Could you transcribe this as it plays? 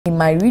In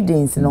my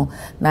readings, you know,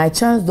 I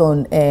chanced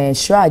on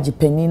CHRAJ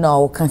penina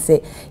or can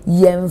say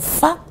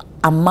yemfa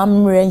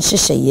amamre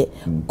nhyehyeye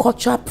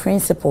cultural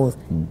principles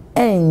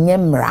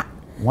enyemra.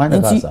 Why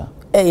not that?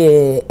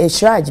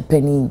 CHRAJ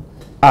penin.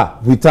 Ah,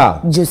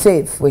 Vital.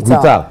 Joseph,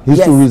 Vital. He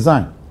should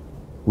resign.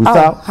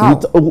 Vital. How?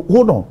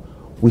 Hold on.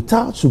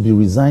 Vital should be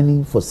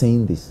resigning for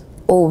saying this.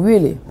 Oh,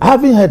 really? I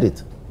haven't heard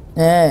it.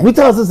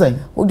 Vital is saying.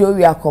 Who do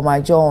we are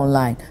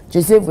online?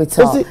 Joseph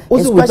Vital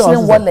is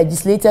questioning what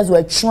legislators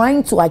were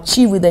trying to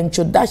achieve with the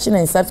introduction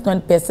and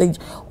subsequent passage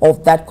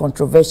of that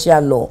controversial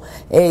law.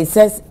 It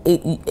says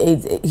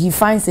he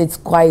finds it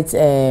quite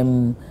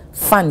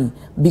funny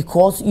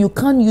because you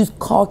can't use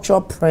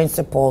cultural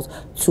principles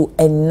to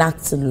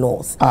enact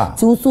laws.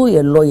 It's also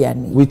a lawyer.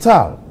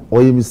 Vital,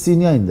 or you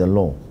senior in the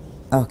law.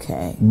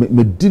 Okay.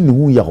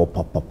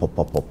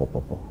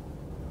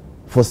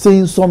 For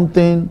saying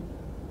something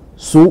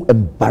so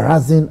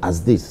embarrassing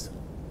as this.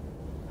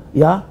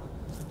 Yeah?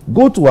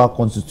 Go to our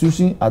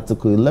Constitution,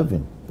 Article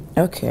 11.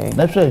 Okay.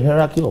 Natural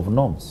hierarchy of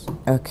norms.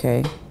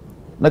 Okay.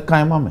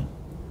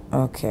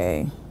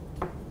 Okay.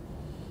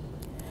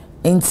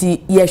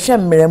 Inti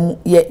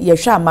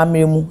yehwe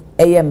amamremu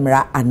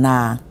eyemra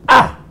ana.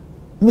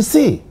 Me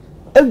say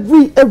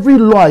every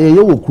law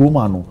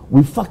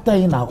we factor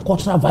in our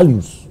cultural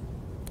values.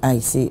 I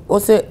see.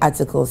 Also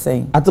article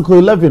saying. Article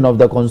 11 of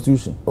the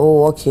Constitution.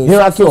 Oh, okay.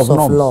 Hierarchy of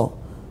norms. Law.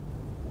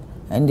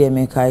 And they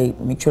make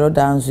sure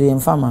down to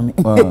infamy.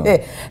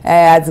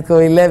 Article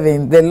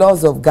 11, the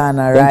laws of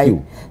Ghana,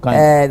 right?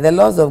 Thank you. The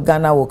laws of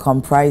Ghana will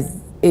comprise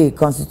A,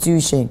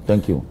 Constitution.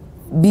 Thank you.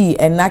 B,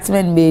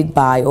 enactment made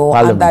by or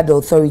Parliament. under the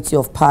authority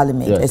of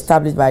Parliament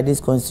established by this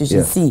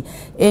Constitution. C,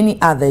 any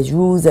others,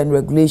 rules and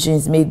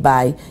regulations made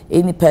by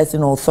any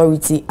person or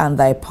authority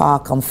under a power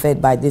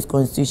conferred by this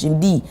Constitution.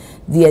 D,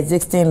 the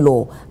existing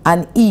law.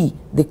 And E,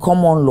 the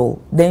common law.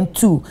 Then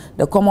 2,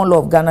 the common law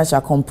of Ghana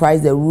shall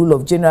comprise the rule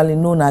of generally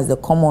known as the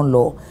common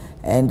law.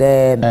 And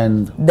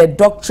the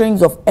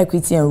doctrines of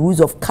equity and rules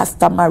of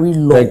customary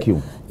law. Thank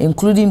you.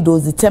 Including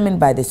those determined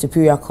by the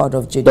Superior Court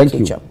of Judicature.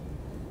 Thank you.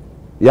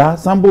 Yeah,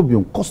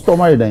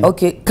 customary then.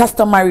 Okay,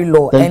 customary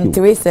law. And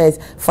 3 says,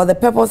 for the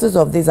purposes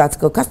of this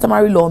article,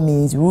 customary law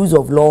means rules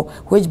of law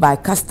which by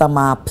custom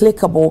are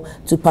applicable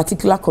to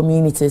particular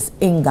communities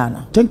in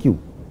Ghana. Thank you.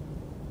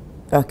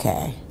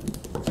 Okay.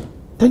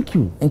 Thank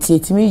you. And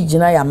thank you.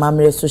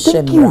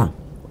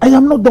 I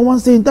am not the one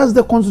saying that's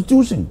the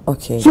Constitution.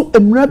 Okay. So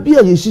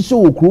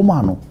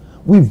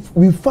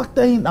we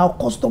factor in our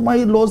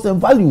customary laws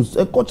and values,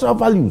 cultural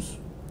values.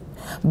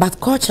 But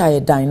culture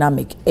is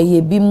dynamic.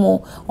 A be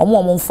more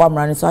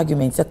farmer's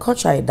argument. A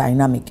culture is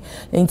dynamic.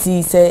 And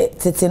he said,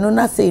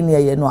 "Tetenona say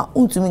near no,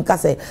 untumin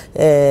kase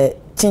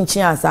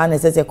chinchin as an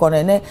necessary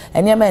corner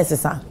and your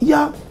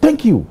Yeah,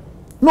 thank you.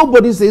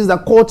 Nobody says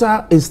that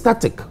culture is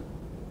static.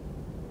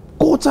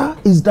 Culture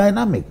is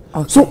dynamic.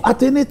 Okay. So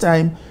at any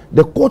time,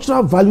 the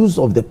cultural values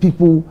of the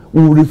people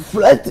will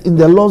reflect in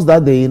the laws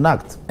that they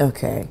enact.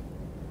 Okay.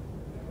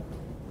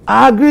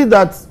 I agree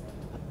that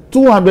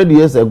 200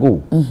 years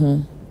ago.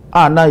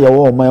 Now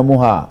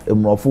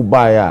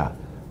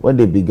when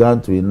they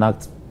began to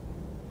enact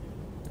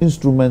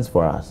instruments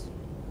for us,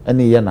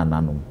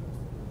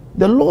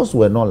 the laws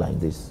were not like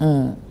this.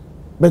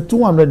 But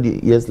 200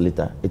 years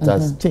later, it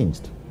has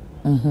changed.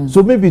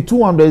 So maybe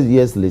 200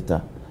 years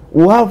later,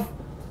 we'll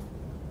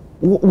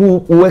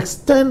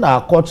extend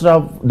our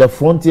the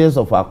frontiers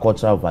of our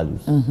cultural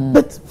values.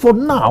 But for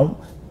now,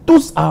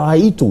 those are our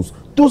ethos,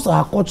 those are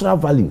our cultural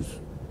values.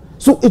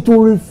 So it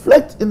will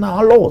reflect in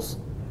our laws.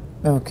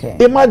 Okay.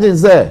 Imagine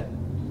say,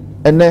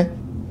 and then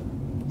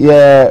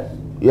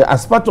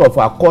as part of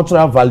our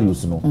cultural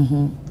values, no.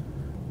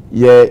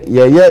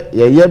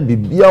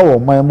 Bibia or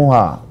my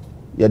moha,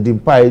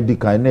 dimpa di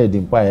kaine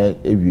dimpa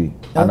ewi.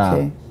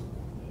 Okay.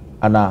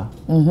 Anna.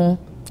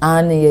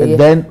 And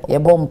then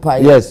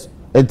bompa. Yes,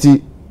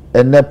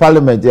 and the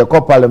parliament, your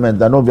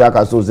parliament, and no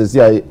viaka so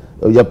say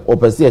your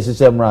opesi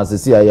shemra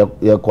say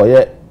your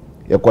koye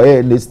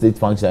in state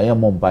function, your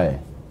mompa.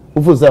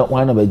 Ufu say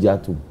one of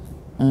ejatu.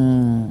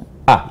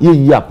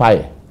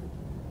 Paye.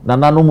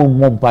 Nana no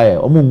mum paye,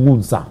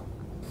 munsa.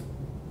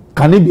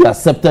 Can it be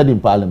accepted in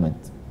Parliament?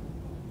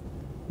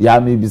 Yeah,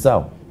 maybe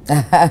so.